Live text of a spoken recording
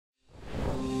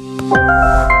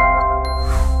Hi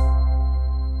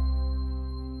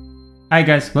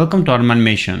guys, welcome to Arm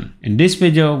Animation. In this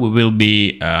video we will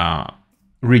be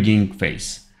rigging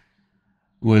face.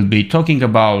 We'll be talking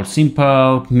about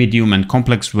simple, medium and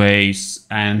complex ways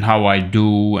and how I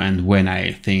do and when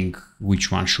I think which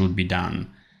one should be done.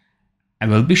 I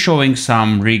will be showing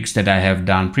some rigs that I have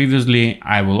done previously.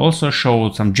 I will also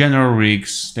show some general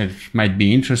rigs that might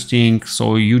be interesting,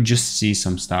 so you just see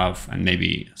some stuff and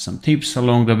maybe some tips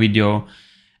along the video.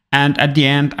 And at the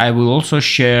end I will also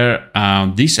share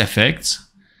these effects,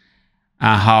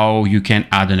 how you can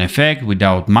add an effect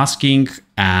without masking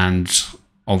and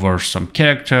over some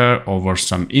character, over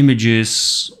some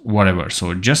images, whatever.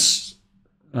 So just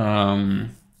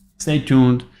stay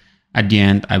tuned. At the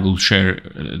end I will share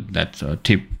that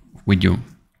tip with you,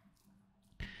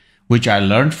 which I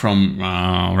learned from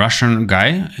a Russian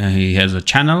guy. He has a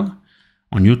channel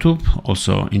on YouTube,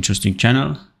 also interesting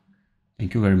channel.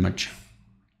 Thank you very much.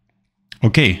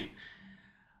 Okay,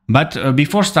 but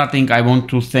before starting I want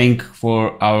to thank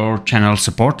for our channel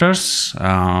supporters,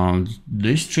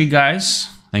 these three guys.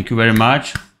 Thank you very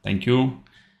much. Thank you.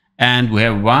 And we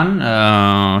have one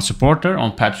supporter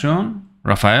on Patreon,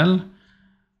 Rafael.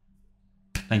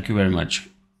 Thank you very much.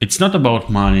 It's not about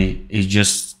money. It's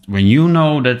just when you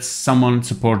know that someone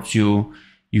supports you,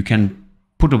 you can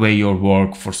put away your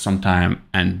work for some time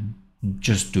and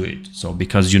just do it. So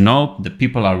because you know the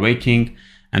people are waiting,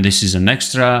 and this is an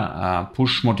extra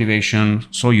push motivation,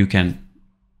 so you can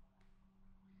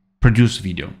produce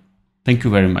video. Thank you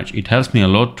very much. It helps me a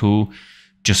lot to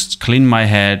just clean my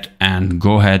head and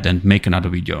go ahead and make another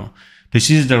video. This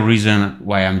is the reason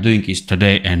why I'm doing it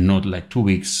today and not like 2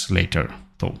 weeks later.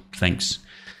 So thanks.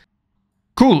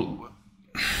 Cool.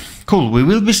 We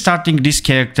will be starting this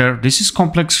character. This is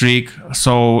complex rig,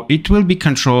 so it will be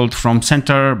controlled from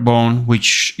center bone,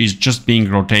 which is just being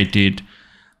rotated.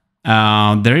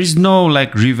 There is no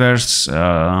like reverse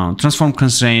transform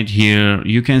constraint here.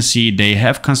 You can see they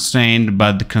have constraint,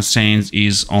 but the constraint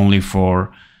is only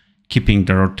for keeping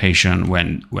the rotation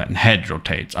when head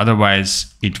rotates.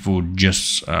 Otherwise it would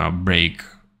just break.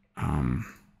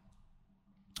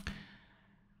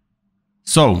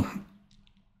 So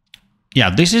yeah,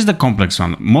 this is the complex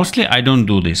one. Mostly I don't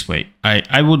do this way.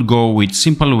 I would go with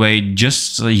simple way,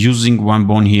 just using one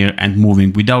bone here and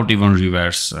moving without even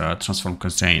reverse transform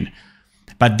constraint.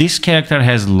 But this character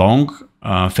has long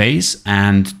face,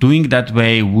 and doing that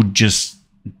way would just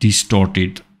distort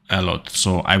it a lot.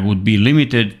 So I would be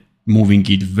limited, moving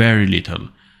it very little.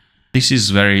 This is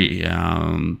very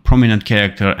prominent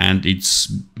character and it's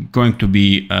going to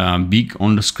be big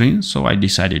on the screen, so I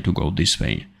decided to go this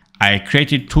way. I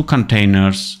created two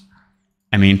containers,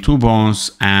 two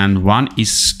bones, and one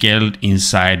is scaled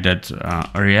inside that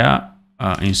area,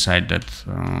 inside that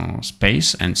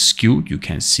space, and skewed. You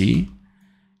can see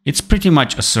it's pretty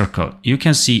much a circle. You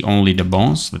can see only the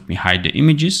bones. Let me hide the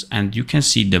images, and you can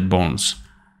see the bones.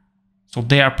 So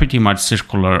they are pretty much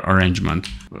circular arrangement,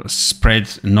 spread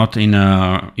not in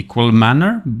a equal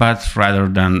manner, but rather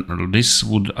than this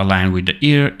would align with the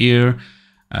ear,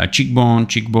 cheekbone,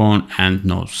 and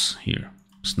nose here,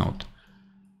 snout.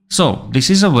 So this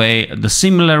is the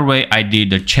similar way I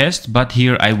did the chest, but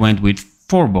here I went with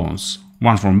 4 bones,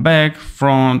 one from back,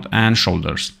 front, and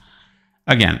shoulders.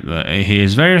 Again, he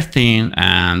is very thin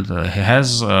and he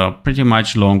has pretty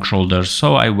much long shoulders,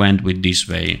 so I went with this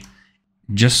way.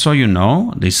 Just so you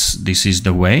know, this is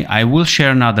the way. I will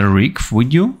share another rig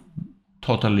with you,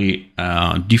 totally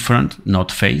different,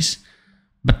 not face,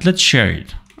 but let's share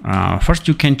it. First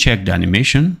you can check the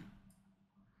animation.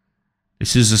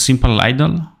 This is a simple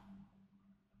idol.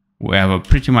 We have a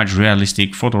pretty much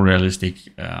realistic, photorealistic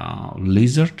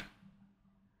lizard.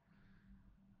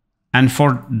 And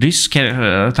for this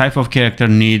type of character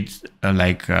needs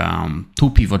 2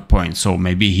 pivot points. So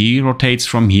maybe he rotates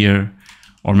from here,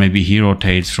 or maybe he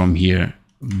rotates from here.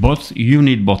 You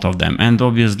need both of them, and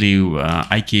obviously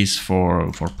eye keys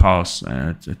for pause,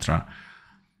 etc.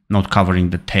 Not covering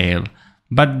the tail.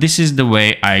 But this is the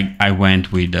way I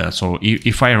went with. So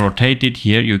if I rotate it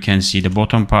here, you can see the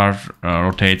bottom part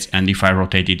rotates, and if I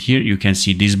rotate it here, you can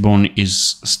see this bone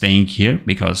is staying here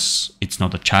because it's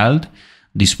not a child.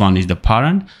 This one is the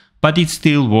parent, but it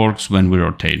still works when we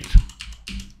rotate.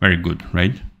 Very good,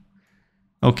 right?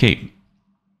 Okay.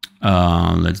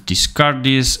 Let's discard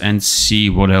this and see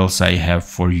what else I have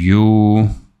for you.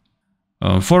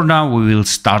 For now, we will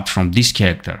start from this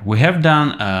character. We have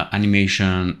done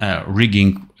animation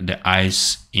rigging the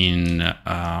eyes in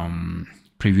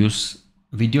previous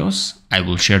videos. I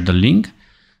will share the link.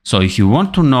 So if you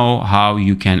want to know how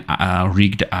you can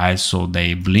rig the eyes so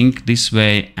they blink this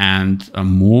way and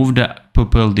move the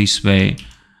pupil this way,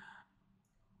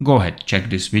 go ahead, check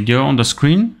this video on the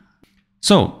screen.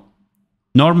 So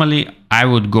normally I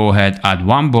would go ahead, add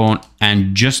one bone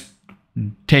and just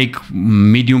take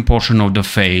medium portion of the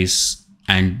face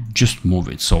and just move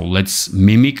it. So let's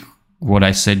mimic what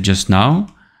I said just now.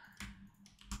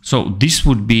 So this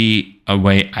would be a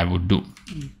way I would do,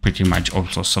 pretty much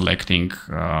also selecting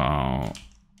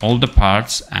all the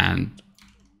parts and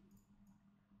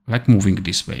like moving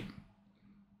this way.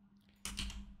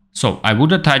 So I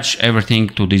would attach everything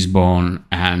to this bone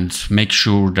and make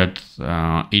sure that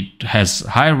it has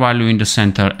higher value in the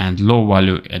center and low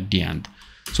value at the end.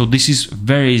 So this is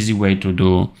very easy way to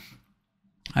do.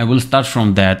 I will start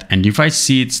from that, and if I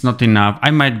see it's not enough,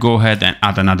 I might go ahead and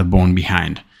add another bone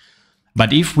behind.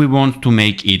 But if we want to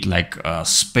make it like a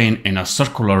spin in a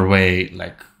circular way,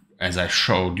 like as I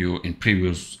showed you in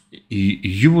previous,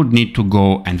 you would need to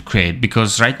go and create,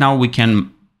 because right now we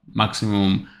can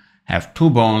maximum have two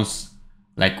bones,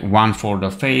 like one for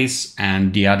the face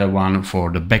and the other one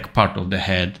for the back part of the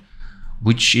head,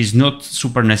 which is not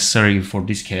super necessary for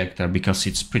this character because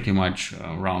it's pretty much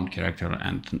a round character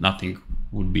and nothing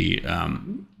would be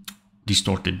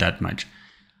distorted that much.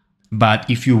 But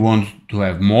if you want to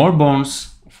have more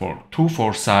bones, for two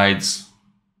for sides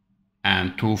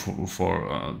and two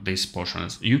for these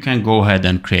portions, you can go ahead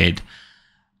and create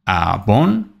a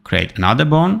bone, create another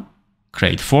bone,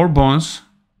 create 4 bones,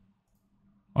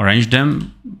 arrange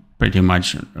them, pretty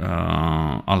much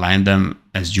align them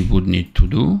as you would need to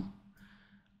do.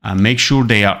 Make sure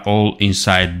they are all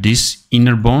inside this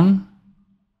inner bone.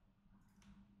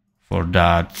 For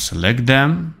that, select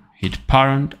them, hit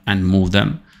parent and move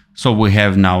them. So we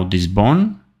have now this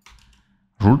bone,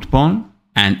 root bone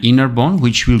and inner bone,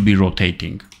 which will be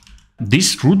rotating.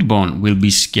 This root bone will be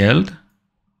scaled,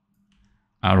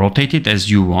 rotate it as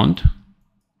you want,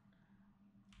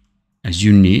 as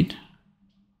you need.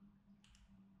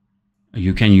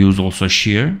 You can use also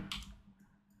shear,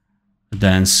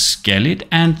 then scale it,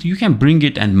 and you can bring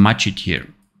it and match it here.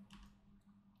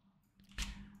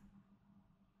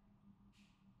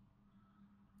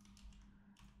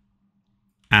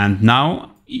 And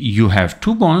now you have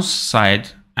 2 bones side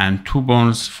and 2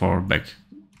 bones for back.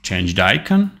 Change the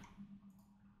icon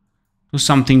to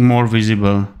something more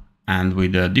visible and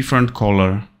with a different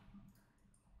color.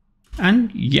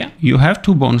 And yeah, you have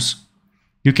 2 bones.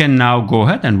 You can now go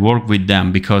ahead and work with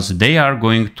them because they are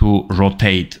going to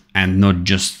rotate and not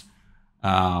just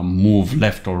move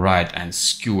left or right and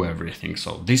skew everything.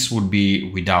 So this would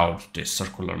be without the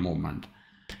circular movement.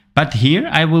 But here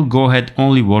I will go ahead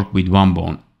only work with 1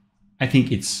 bone. I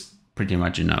think it's pretty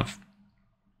much enough.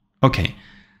 Okay,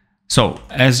 so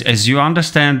as you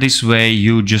understand this way,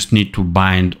 you just need to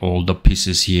bind all the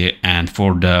pieces here, and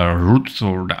for the roots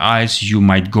or the eyes, you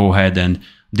might go ahead and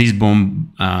this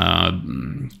bone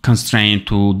constrain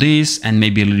to this and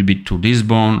maybe a little bit to this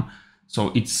bone.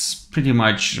 So it's pretty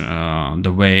much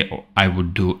the way I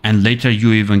would do. And later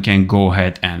you even can go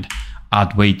ahead and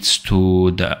add weights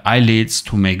to the eyelids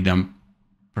to make them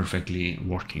perfectly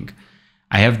working.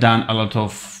 I have done a lot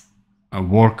of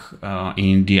work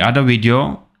in the other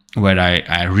video where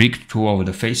I rigged 2 of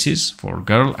the faces for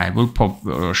girl. I will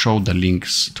show the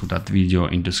links to that video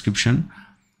in description.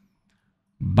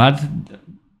 But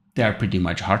they are pretty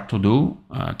much hard to do,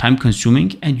 time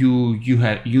consuming, and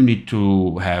you need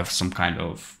to have some kind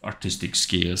of artistic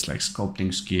skills like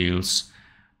sculpting skills,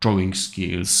 drawing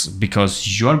skills,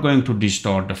 because you are going to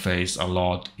distort the face a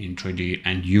lot in 3D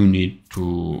and you need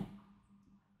to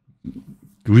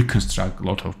reconstruct a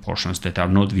lot of portions that are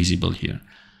not visible here.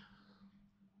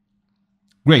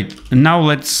 Great, and now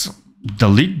let's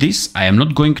delete this. I am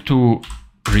not going to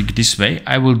rig this way.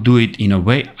 I will do it in a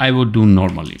way I would do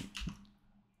normally.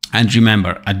 And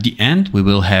remember, at the end, we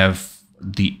will have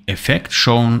the effect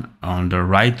shown on the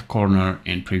right corner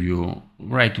in preview,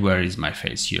 right where is my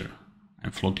face here.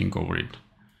 I'm floating over it.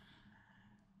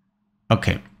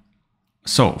 Okay,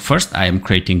 so first I am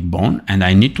creating bone, and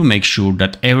I need to make sure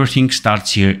that everything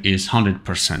starts here is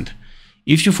 100%.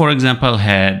 If you, for example,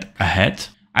 had a head,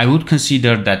 I would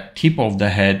consider that tip of the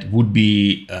head would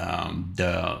be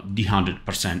the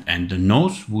 100%, and the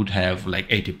nose would have like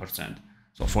 80%.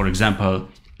 So for example,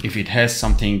 if it has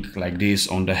something like this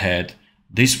on the head,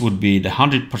 this would be the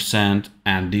 100%,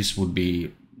 and this would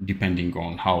be, depending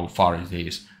on how far it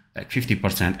is, like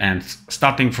 50%. And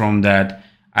starting from that,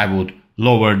 I would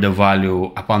lower the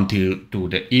value up until to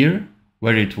the ear,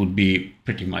 where it would be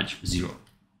pretty much 0.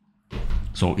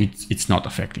 So it's not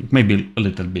affecting, maybe a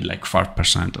little bit like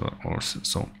 5% or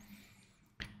so.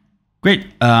 Great.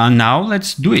 Now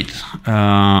let's do it.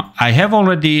 I have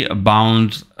already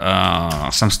bound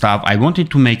some stuff. I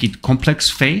wanted to make it complex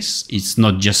face. It's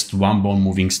not just one bone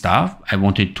moving stuff. I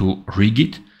wanted to rig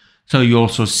it. So you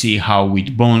also see how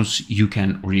with bones you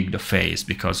can rig the face,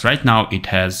 because right now it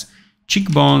has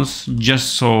cheekbones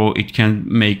just so it can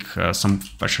make some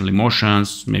facial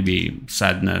emotions, maybe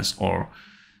sadness or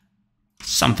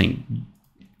something.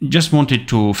 Just wanted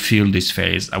to fill this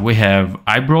face. We have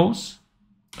eyebrows,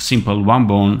 simple one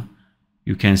bone.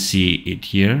 You can see it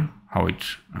here, how it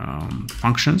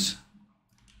functions.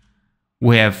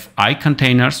 We have eye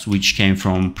containers, which came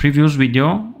from previous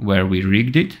video where we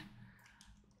rigged it.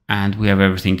 And we have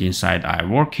everything inside eye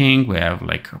working. We have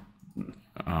like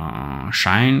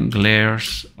shine,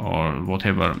 glares, or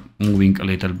whatever moving a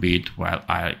little bit while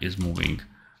eye is moving.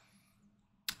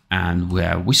 And we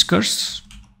have whiskers,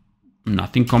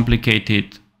 nothing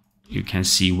complicated. You can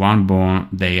see one bone,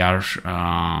 they are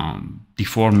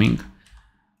deforming.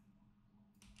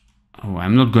 Oh,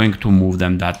 I'm not going to move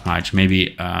them that much,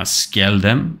 maybe scale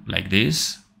them like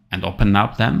this and open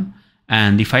up them.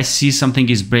 And if I see something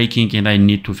is breaking and I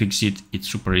need to fix it, it's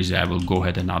super easy. I will go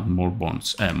ahead and add more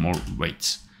bones, more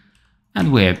weights.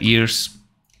 And we have ears,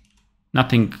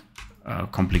 nothing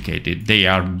complicated. They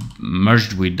are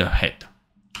merged with the head.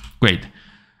 Great.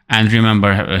 And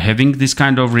remember, having this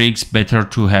kind of rigs, better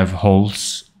to have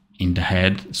holes in the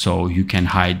head so you can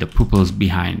hide the pupils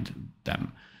behind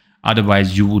them.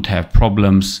 Otherwise, you would have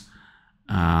problems.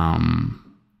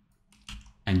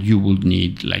 And you would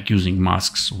need like using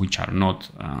masks, which are not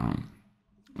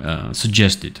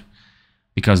suggested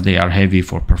because they are heavy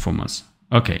for performance.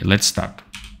 Okay, let's start.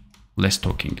 Less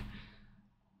talking.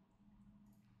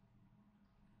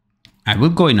 I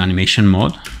will go in animation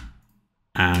mode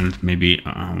and maybe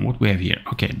what we have here.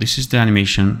 Okay, this is the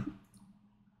animation.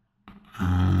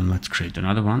 Let's create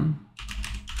another one.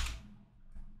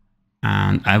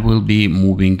 And I will be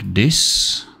moving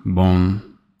this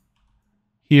bone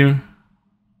here.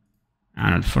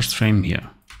 And at first frame here.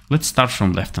 Let's start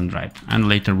from left and right, and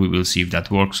later we will see if that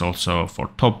works also for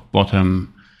top,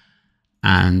 bottom,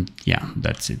 and yeah,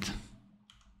 that's it.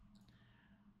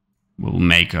 We'll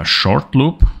make a short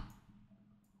loop.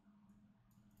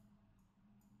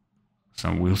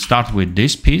 So we'll start with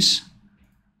this piece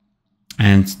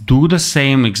and do the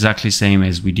same, exactly same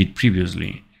as we did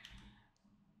previously.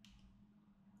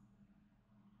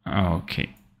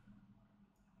 Okay.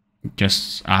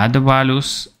 Just add the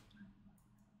values.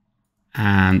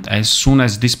 And as soon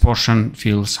as this portion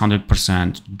feels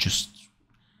 100%, just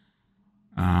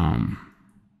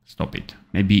stop it.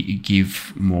 Maybe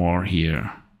give more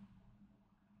here.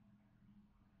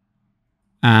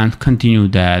 And continue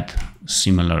that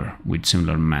with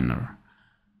similar manner.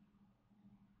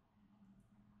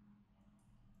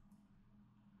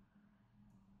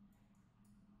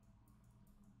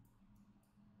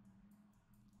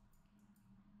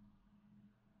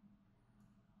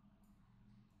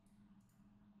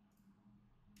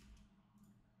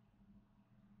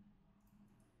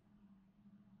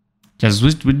 Just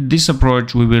with this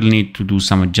approach, we will need to do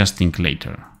some adjusting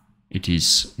later. It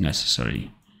is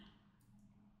necessary.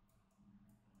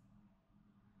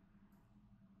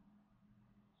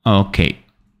 Okay.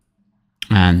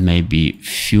 And maybe a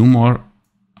few more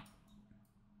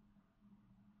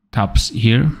taps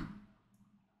here.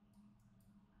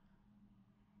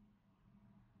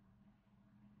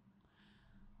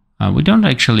 We don't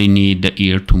actually need the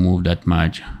ear to move that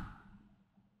much.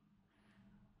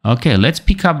 Okay, let's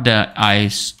pick up the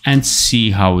eyes and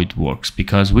see how it works,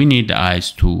 because we need the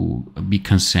eyes to be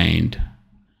contained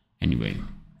anyway.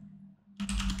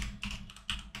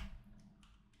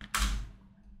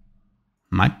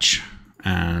 Much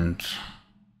and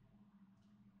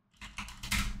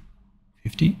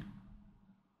 50.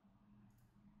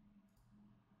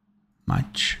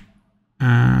 Much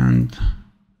and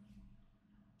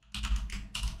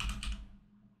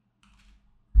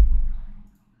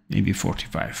maybe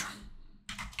 45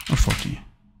 or 40.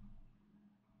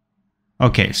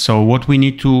 Okay, so what we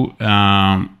need to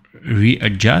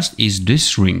readjust is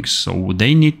these rings. So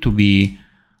they need to be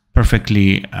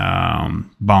perfectly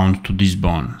bound to this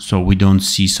bone, so we don't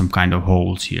see some kind of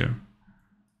holes here.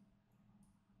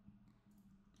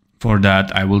 For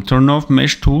that, I will turn off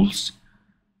mesh tools,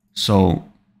 so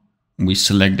we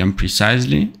select them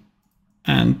precisely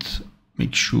and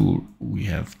make sure we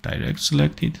have direct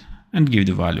selected and give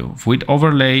the value. With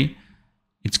overlay,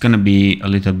 it's going to be a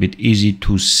little bit easy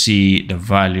to see the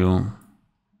value.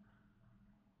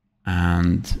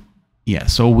 And yeah,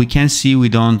 so we can see we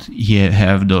don't here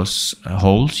have those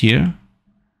holes here.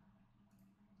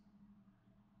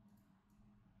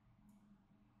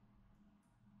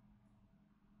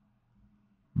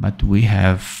 but we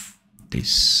have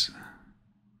this.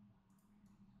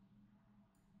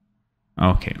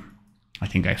 Okay, I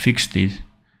think I fixed it.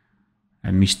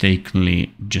 I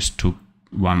mistakenly just took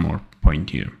one more point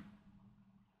here.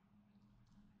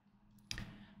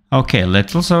 Okay,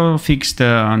 let's also fix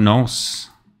the nose.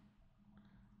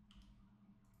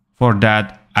 For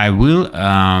that, I will,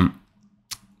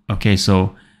 okay,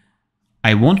 so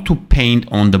I want to paint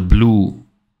on the blue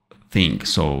thing.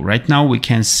 So right now we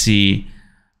can see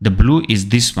the blue is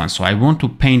this one. So I want to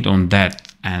paint on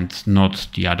that and not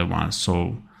the other one.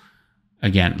 So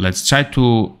again, let's try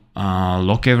to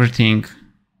lock everything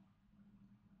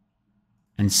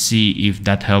and see if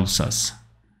that helps us.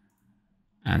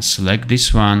 And select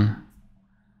this one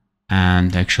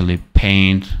and actually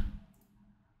paint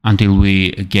until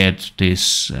we get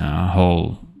this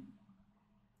whole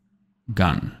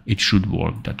gun. It should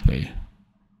work that way.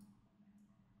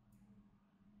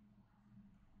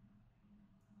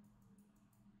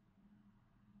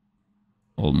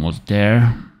 Almost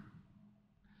there.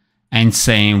 And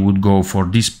same would go for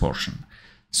this portion.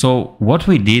 So what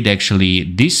we did actually,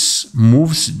 this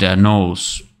moves the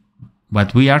nose,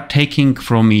 but we are taking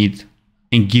from it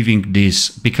and giving this,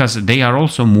 because they are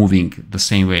also moving the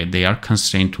same way. They are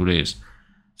constrained to this.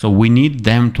 So we need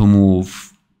them to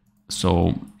move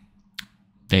so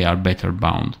they are better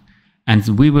bound. And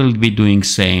we will be doing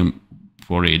same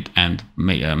for it and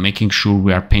making sure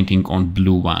we are painting on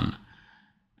blue one.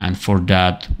 And for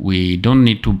that, we don't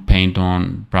need to paint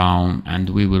on brown, and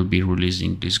we will be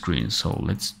releasing this green. So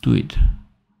let's do it.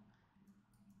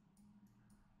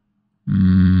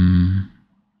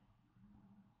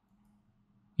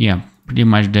 Yeah, pretty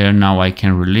much there. Now I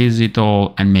can release it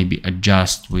all and maybe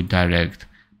adjust with direct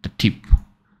the tip.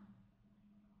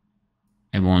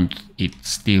 I want it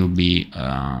still be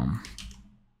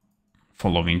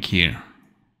following here.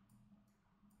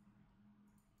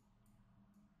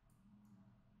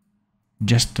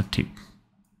 Just the tip.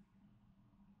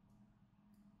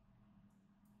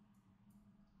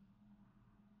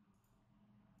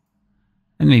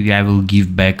 And maybe I will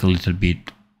give back a little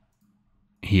bit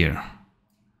here.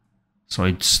 So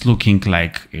it's looking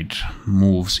like it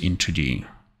moves into the...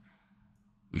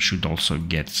 We should also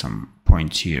get some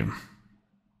points here.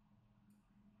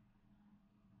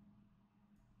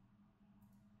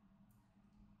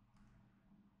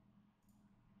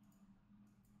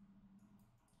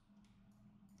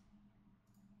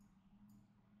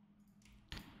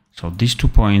 So these 2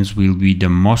 points will be the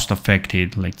most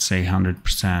affected, let's say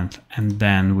 100%, and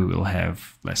then we will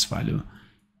have less value.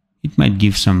 It might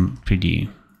give some 3D,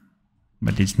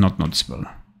 but it's not noticeable.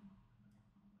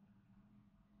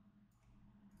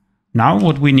 Now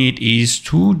what we need is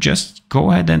to just go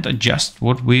ahead and adjust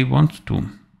what we want to.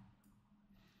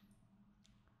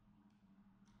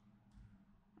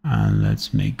 And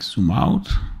let's make zoom out.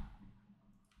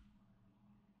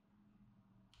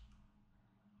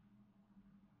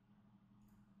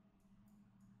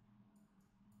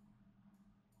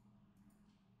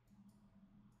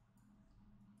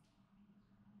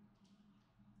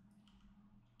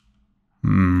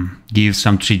 Give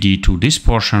some 3D to this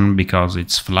portion because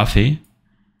it's fluffy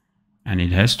and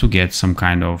it has to get some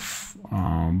kind of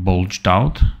bulged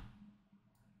out.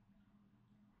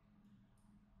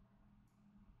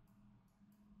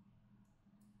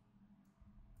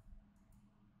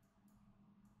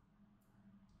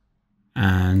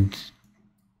 And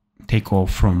take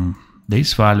off from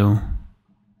this value.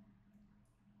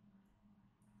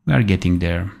 We are getting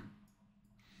there.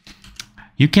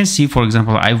 You can see, for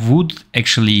example, I would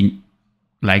actually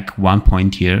like 1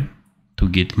 point here to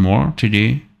get more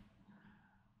 3D.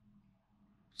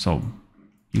 So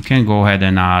you can go ahead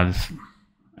and add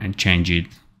and change it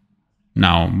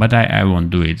now, but I won't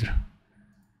do it.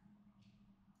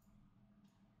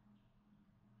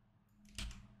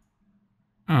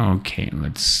 Okay,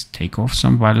 let's take off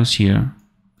some values here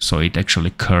so it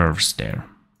actually curves there.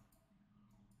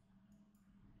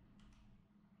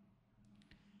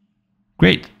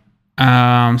 Great.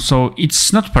 So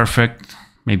it's not perfect.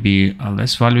 Maybe a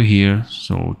less value here.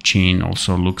 So chin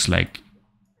also looks like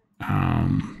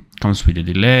comes with a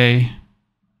delay.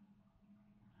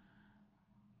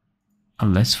 A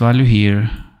less value here.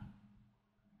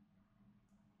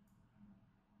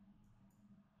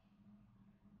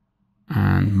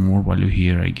 And more value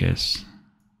here, I guess.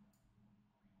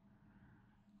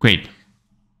 Great.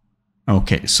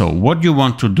 Okay, so what you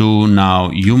want to do now,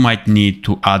 you might need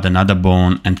to add another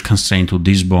bone and constrain to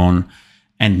this bone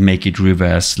and make it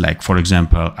reverse. Like, for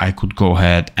example, I could go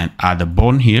ahead and add a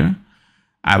bone here.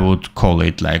 I would call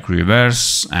it like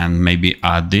reverse and maybe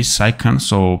add this icon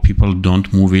so people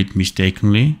don't move it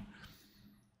mistakenly.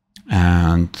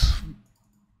 and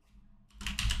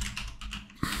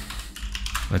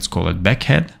let's call it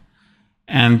backhead,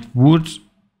 and would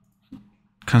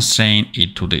constrain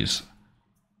it to this.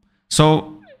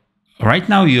 So right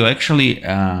now you're actually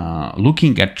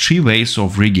looking at 3 ways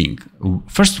of rigging.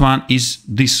 First one is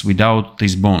this without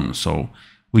this bone. So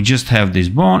we just have this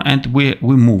bone and we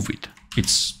move it.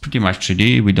 It's pretty much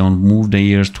 3D. We don't move the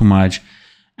ears too much,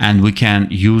 and we can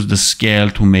use the scale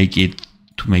to make it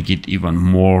even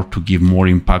more, to give more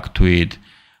impact to it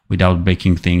without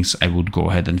breaking things. I would go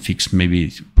ahead and fix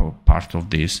maybe part of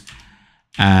this,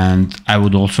 and I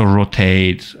would also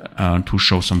rotate to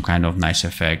show some kind of nice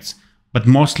effects. But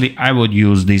mostly I would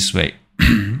use this way.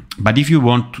 But if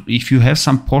you have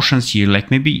some portions here,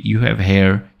 like maybe you have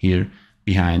hair here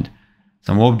behind,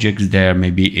 some objects there,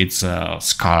 maybe it's a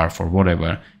scarf or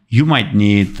whatever, you might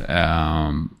need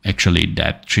actually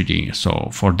that 3D. So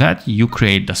for that, you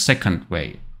create the second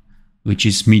way, which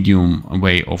is medium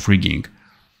way of rigging.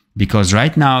 Because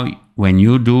right now, when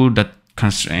you do that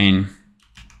constraint,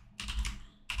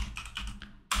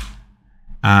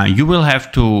 you will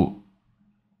have to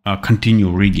continue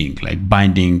rigging, like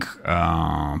binding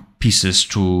pieces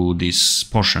to this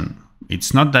portion.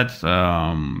 It's not that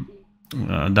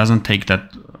doesn't take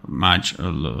that much,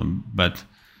 but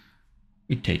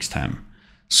it takes time.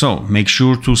 So make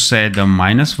sure to set the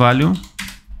minus value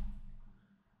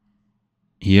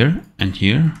here and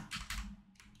here,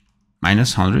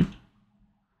 minus 100.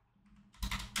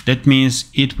 That means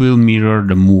it will mirror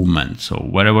the movement. So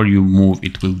wherever you move,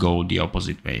 it will go the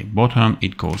opposite way. Bottom,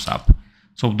 it goes up.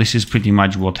 So this is pretty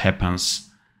much what happens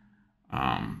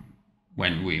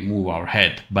when we move our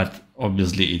head, but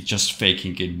obviously it's just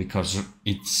faking it because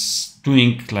it's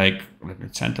doing like, let me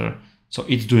center. So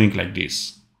it's doing like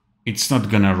this. It's not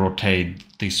gonna rotate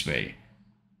this way.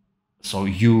 So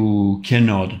you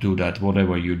cannot do that,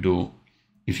 whatever you do.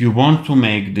 If you want to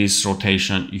make this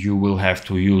rotation, you will have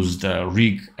to use the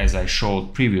rig as I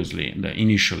showed previously,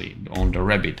 initially on the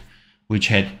Rabbit, which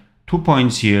had 2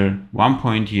 points here, 1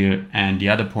 point here, and the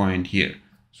other point here.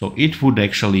 So it would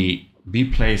actually be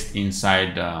placed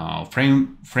inside the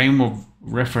frame of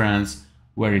reference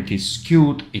where it is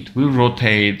skewed. It will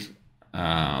rotate,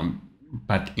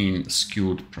 but in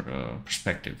skewed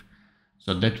perspective.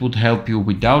 So that would help you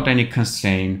without any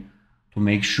constraint to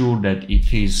make sure that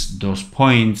it is those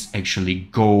points actually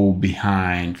go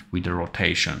behind with the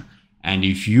rotation. And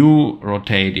if you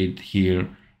rotate it here,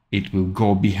 it will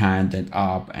go behind and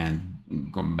up and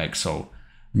come back. So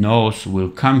nose will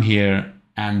come here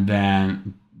and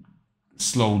then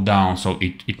slow down. So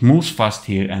it moves fast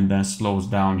here and then slows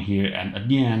down here. And at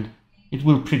the end, it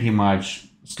will pretty much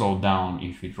slow down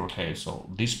if it rotates. So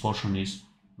this portion is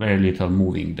very little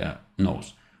moving the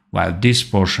nose, while this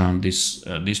portion, this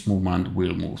movement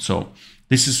will move. So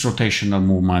this is rotational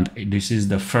movement. This is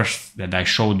the first that I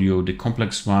showed you, the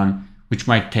complex one, which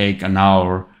might take an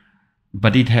hour,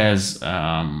 but it has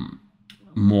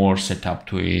more setup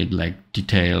to it, like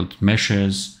detailed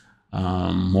meshes,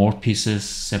 more pieces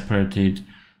separated,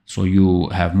 so you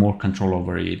have more control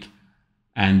over it.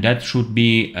 And that should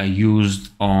be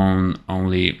used on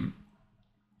only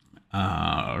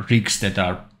rigs that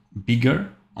are bigger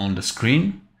on the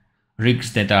screen.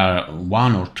 Rigs that are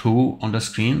 1 or 2 on the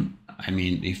screen, I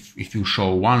mean, if you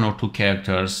show 1 or 2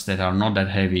 characters that are not that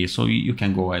heavy, so you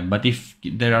can go ahead. But if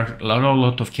there are a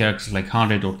lot of characters, like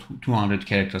 100 or 200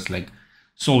 characters, like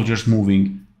soldiers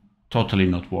moving, totally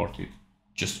not worth it.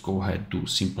 Just go ahead, do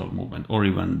simple movement, or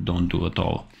even don't do at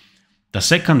all. The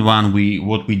second one,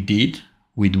 what we did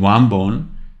with one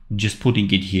bone, just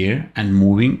putting it here and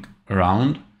moving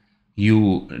around,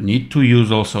 you need to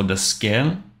use also the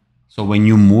scale. So when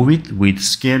you move it with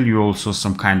scale, you also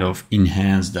some kind of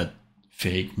enhance that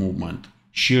fake movement.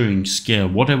 Shearing, scale,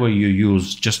 whatever you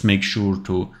use, just make sure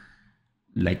to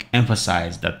like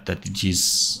emphasize that it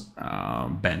is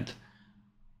bent.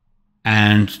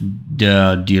 And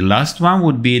the last one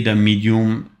would be the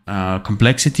medium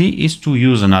complexity, is to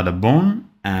use another bone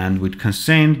and with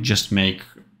constraint just make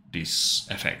this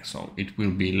effect. So it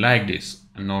will be like this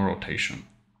and no rotation.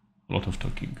 A lot of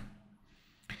talking.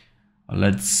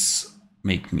 Let's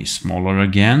make me smaller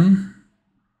again.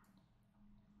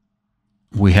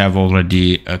 We have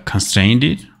already constrained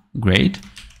it. Great.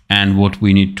 And what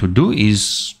we need to do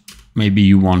is, maybe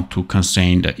you want to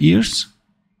constrain the ears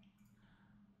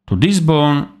to this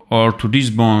bone or to this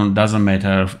bone, doesn't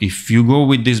matter. If you go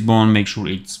with this bone, make sure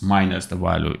it's minus the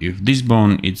value. If this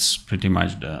bone, it's pretty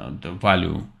much the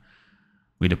value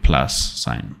with a plus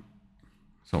sign.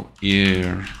 So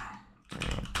ear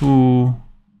 2,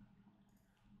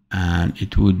 and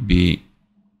it would be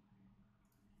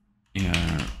ear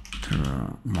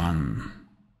 1.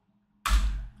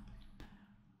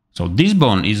 So this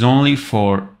bone is only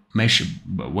for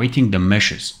weighting the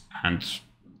meshes, and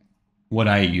what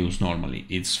I use normally,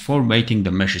 it's for weighting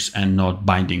the meshes and not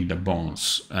binding the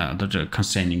bones, that are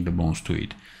constraining the bones to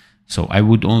it. So I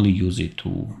would only use it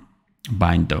to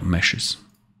bind the meshes.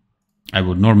 I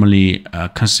would normally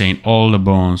constrain all the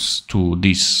bones to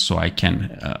this so I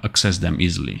can access them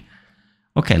easily.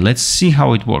 Okay, let's see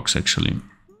how it works actually.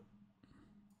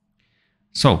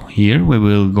 So here we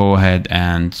will go ahead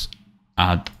and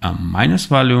add a minus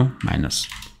value, minus.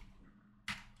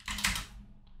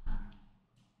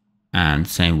 And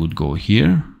same would go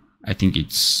here. I think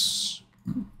it's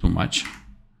too much.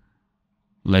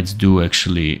 Let's do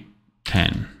actually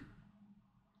 10.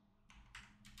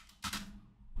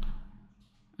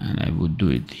 And I would do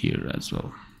it here as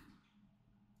well.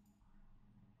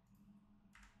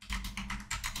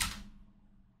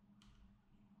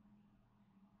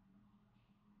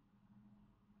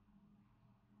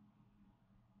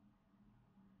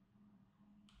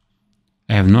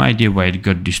 I have no idea why it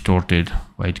got distorted,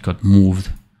 why it got moved.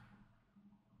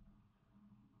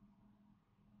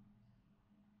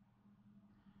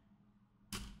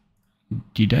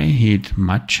 Did I hit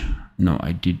much? No,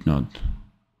 I did not.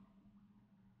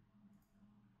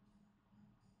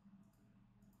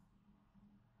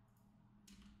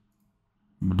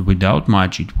 But without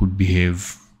much, it would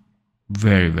behave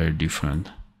very, very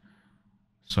different.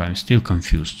 So I'm still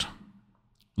confused.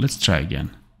 Let's try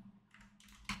again.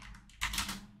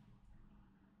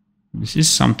 This is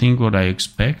something what I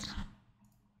expect.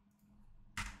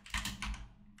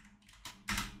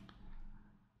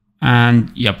 And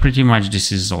yeah, pretty much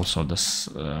this is also the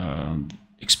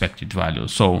expected value.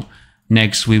 So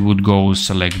next we would go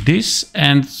select this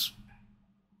and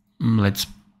let's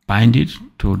bind it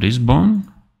to this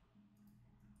bone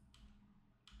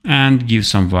and give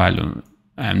some value.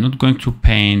 I'm not going to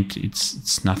paint,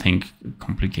 it's nothing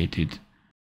complicated.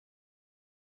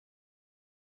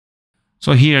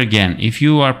 So here again, if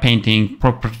you are painting,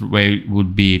 proper way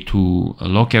would be to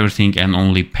lock everything and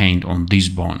only paint on this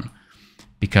bone,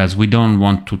 because we don't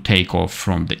want to take off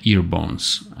from the ear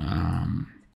bones.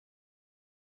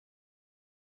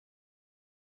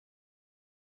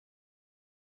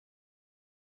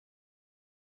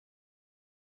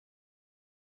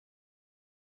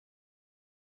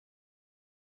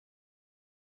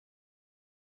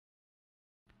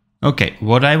 Okay,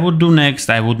 what I would do next,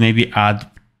 I would maybe add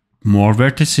more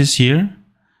vertices here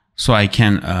so I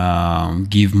can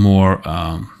give more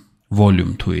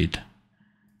volume to it.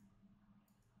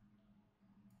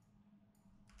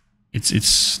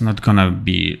 It's not gonna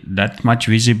be that much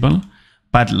visible,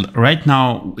 but right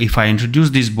now if I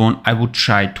introduce this bone, I would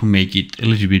try to make it a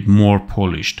little bit more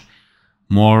polished.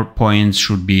 More points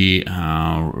should be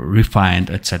refined,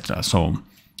 etc. So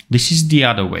this is the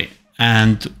other way.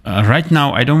 And right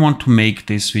now I don't want to make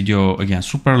this video again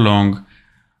super long,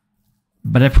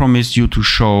 but I promised you to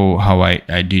show how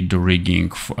I did the rigging,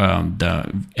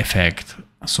 the effect.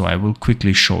 So I will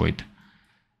quickly show it.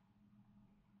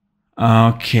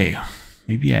 Okay,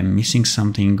 maybe I'm missing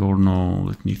something or no.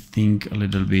 Let me think a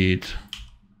little bit.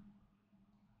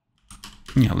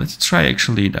 Yeah, let's try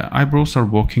actually. The eyebrows are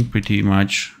working pretty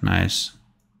much nice.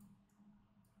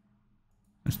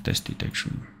 Let's test it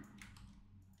actually.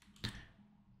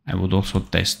 I would also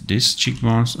test these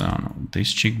cheekbones. Oh no,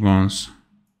 these cheekbones.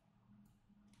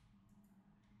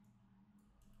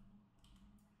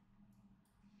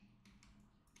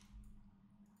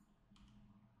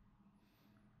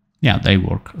 Yeah, they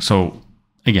work. So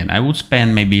again, I would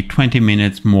spend maybe 20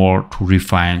 minutes more to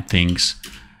refine things,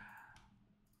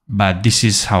 but this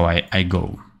is how I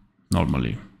go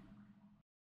normally.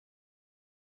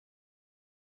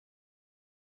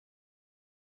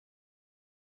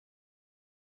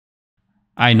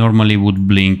 I normally would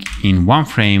blink in one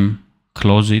frame,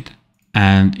 close it,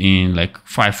 and in like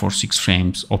 5 or 6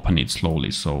 frames, open it slowly.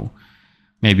 So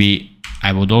maybe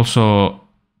I would also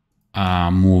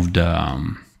move the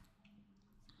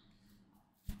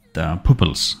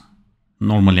pupils.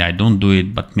 Normally I don't do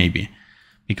it, but maybe,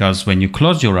 because when you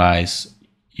close your eyes,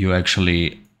 you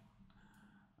actually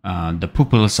the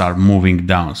pupils are moving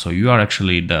down, so you are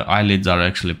actually, the eyelids are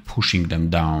actually pushing them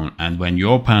down, and when you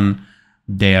open,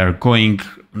 they are going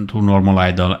to normal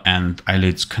idle and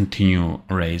eyelids continue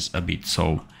raise a bit.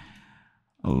 So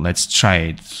let's try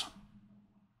it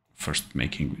first,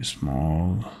 making it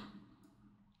small.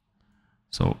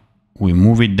 So we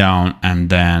move it down and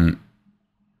then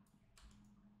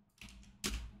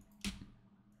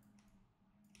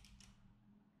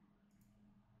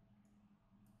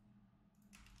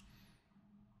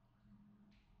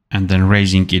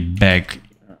raising it back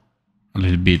a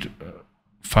little bit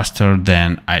faster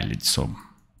than eyelids. So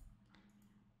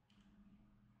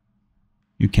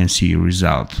you can see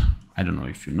result. I don't know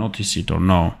if you notice it or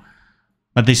no,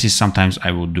 but this is sometimes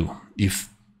I would do if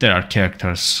there are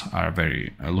characters are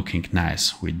very looking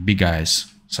nice with big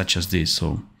eyes such as this.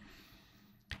 So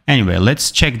anyway, let's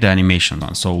check the animation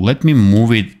one. So let me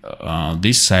move it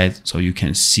this side so you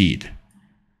can see it.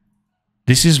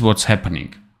 This is what's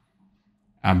happening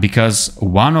because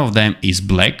one of them is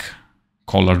black,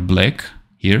 colored black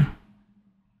here,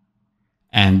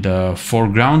 and the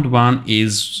foreground one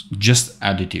is just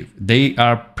additive. They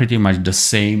are pretty much the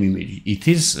same image. It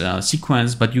is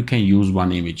sequence, but you can use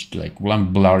one image, like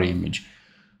one blurry image,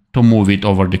 to move it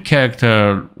over the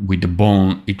character with the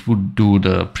bone. It would do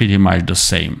the pretty much the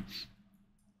same.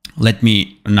 Let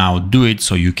me now do it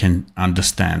so you can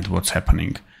understand what's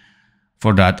happening.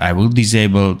 For that, I will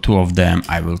disable two of them.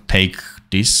 I will take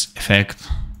this effect,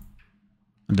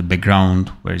 the background,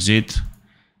 where is it,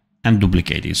 and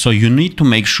duplicate it. So you need to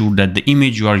make sure that the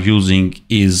image you are using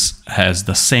has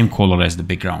the same color as the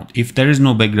background. If there is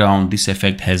no background, this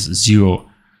effect has zero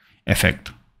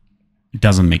effect. It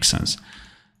doesn't make sense.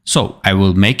 So I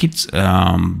will make it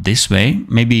this way.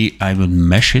 Maybe I will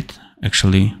mesh it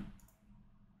actually.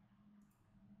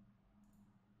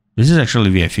 This is actually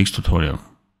VFX tutorial.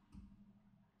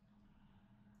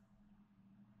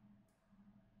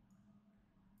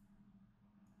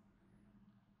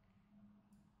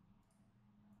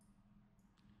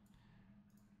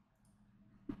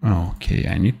 Okay,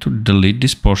 I need to delete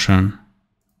this portion,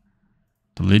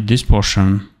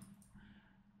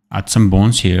 add some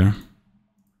bones here.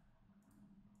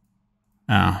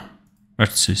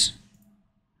 What's this?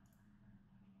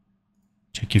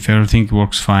 Check if everything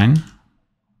works fine.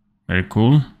 Very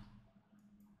cool.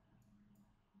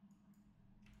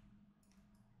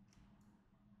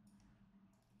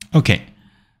 Okay.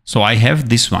 So I have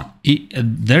this one.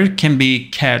 There can be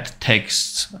cat,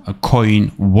 text, a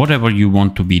coin, whatever you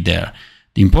want to be there.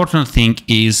 The important thing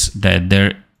is that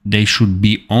they should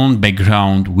be on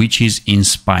background, which is in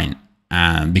spine,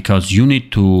 because you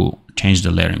need to change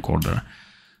the layering order.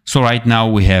 So right now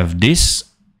we have this,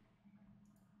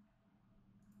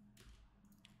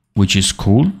 which is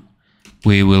cool.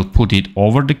 We will put it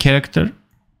over the character,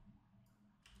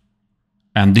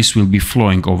 and this will be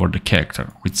flowing over the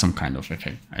character with some kind of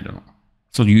effect. I don't know.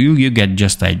 So you get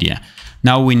just the idea.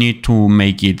 Now we need to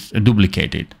make it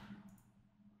duplicate it.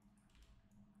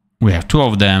 We have two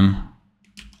of them.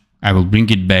 I will bring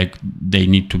it back. They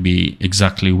need to be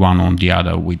exactly one on the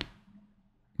other with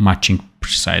matching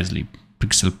precisely,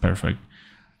 pixel perfect.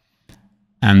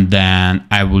 And then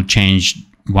I will change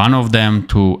one of them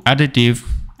to additive,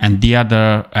 and the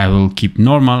other I will keep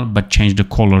normal but change the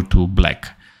color to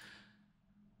black.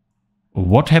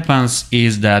 What happens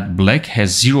is that black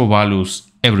has zero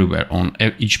values everywhere on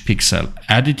each pixel.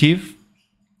 Additive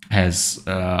has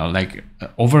like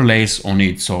overlays on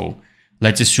it. So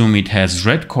let's assume it has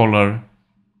red color.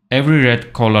 Every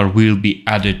red color will be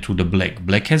added to the black.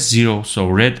 Black has zero, so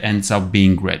red ends up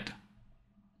being red.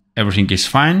 Everything is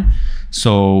fine.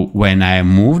 So when I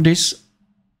move this,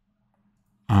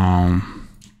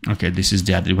 okay, this is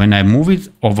the additive. When I move it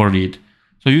over it,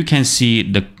 so you can see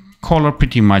the color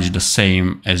pretty much the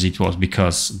same as it was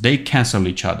because they cancel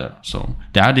each other. So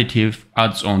the additive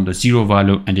adds on the zero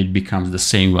value and it becomes the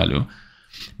same value.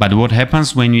 But what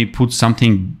happens when we put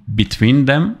something between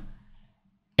them,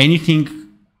 anything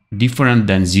different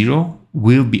than zero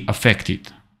will be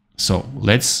affected. So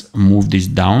let's move this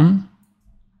down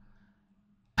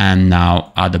and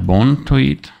now add a bone to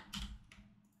it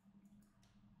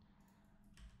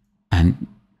and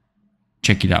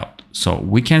check it out. So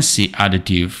we can see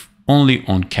additive only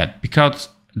on cat because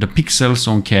the pixels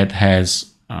on cat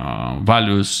has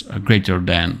values greater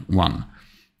than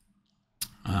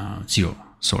 0,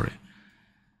 sorry.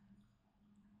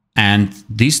 And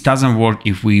this doesn't work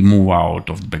if we move out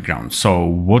of the background. So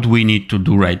what we need to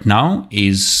do right now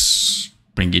is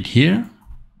bring it here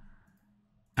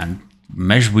and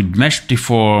mesh with mesh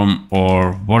deform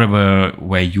or whatever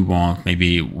way you want.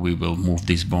 Maybe we will move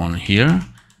this bone here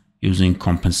using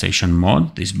compensation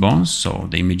mode, these bones, so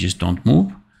the images don't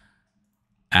move,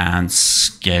 and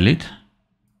scale it,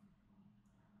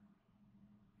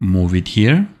 move it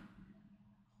here,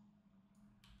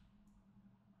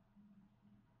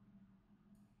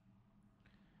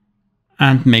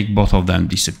 and make both of them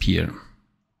disappear.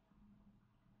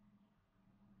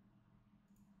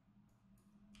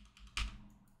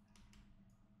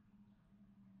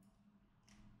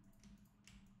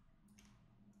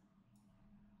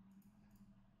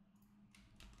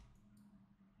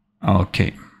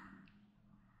 Okay.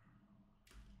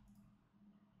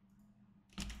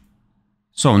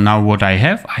 So now what I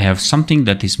have something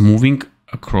that is moving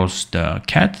across the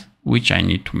cat which I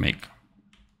need to make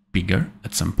bigger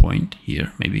at some point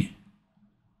here, maybe.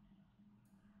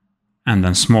 And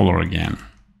then smaller again.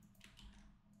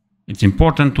 It's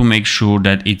important to make sure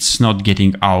that it's not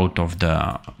getting out of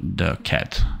the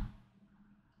cat.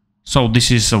 So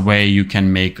this is a way you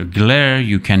can make a glare.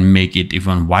 You can make it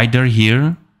even wider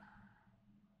here.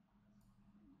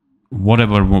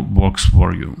 Whatever works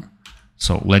for you.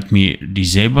 So let me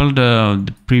disable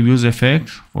the previous effect.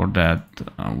 For that,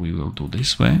 we will do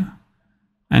this way.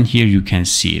 And here you can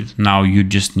see it. Now you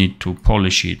just need to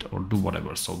polish it or do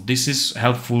whatever. So this is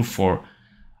helpful for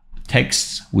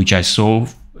text, which I saw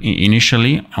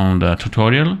initially on the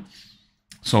tutorial.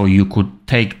 So you could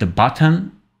take the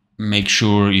button, make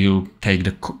sure you take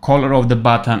the color of the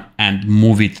button and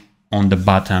move it on the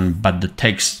button, but the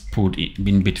text put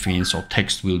in between, so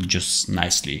text will just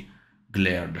nicely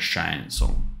glare the shine.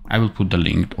 So I will put the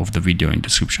link of the video in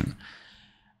description.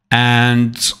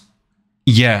 And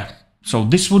yeah, so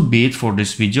this would be it for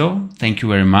this video. Thank you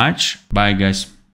very much. Bye guys.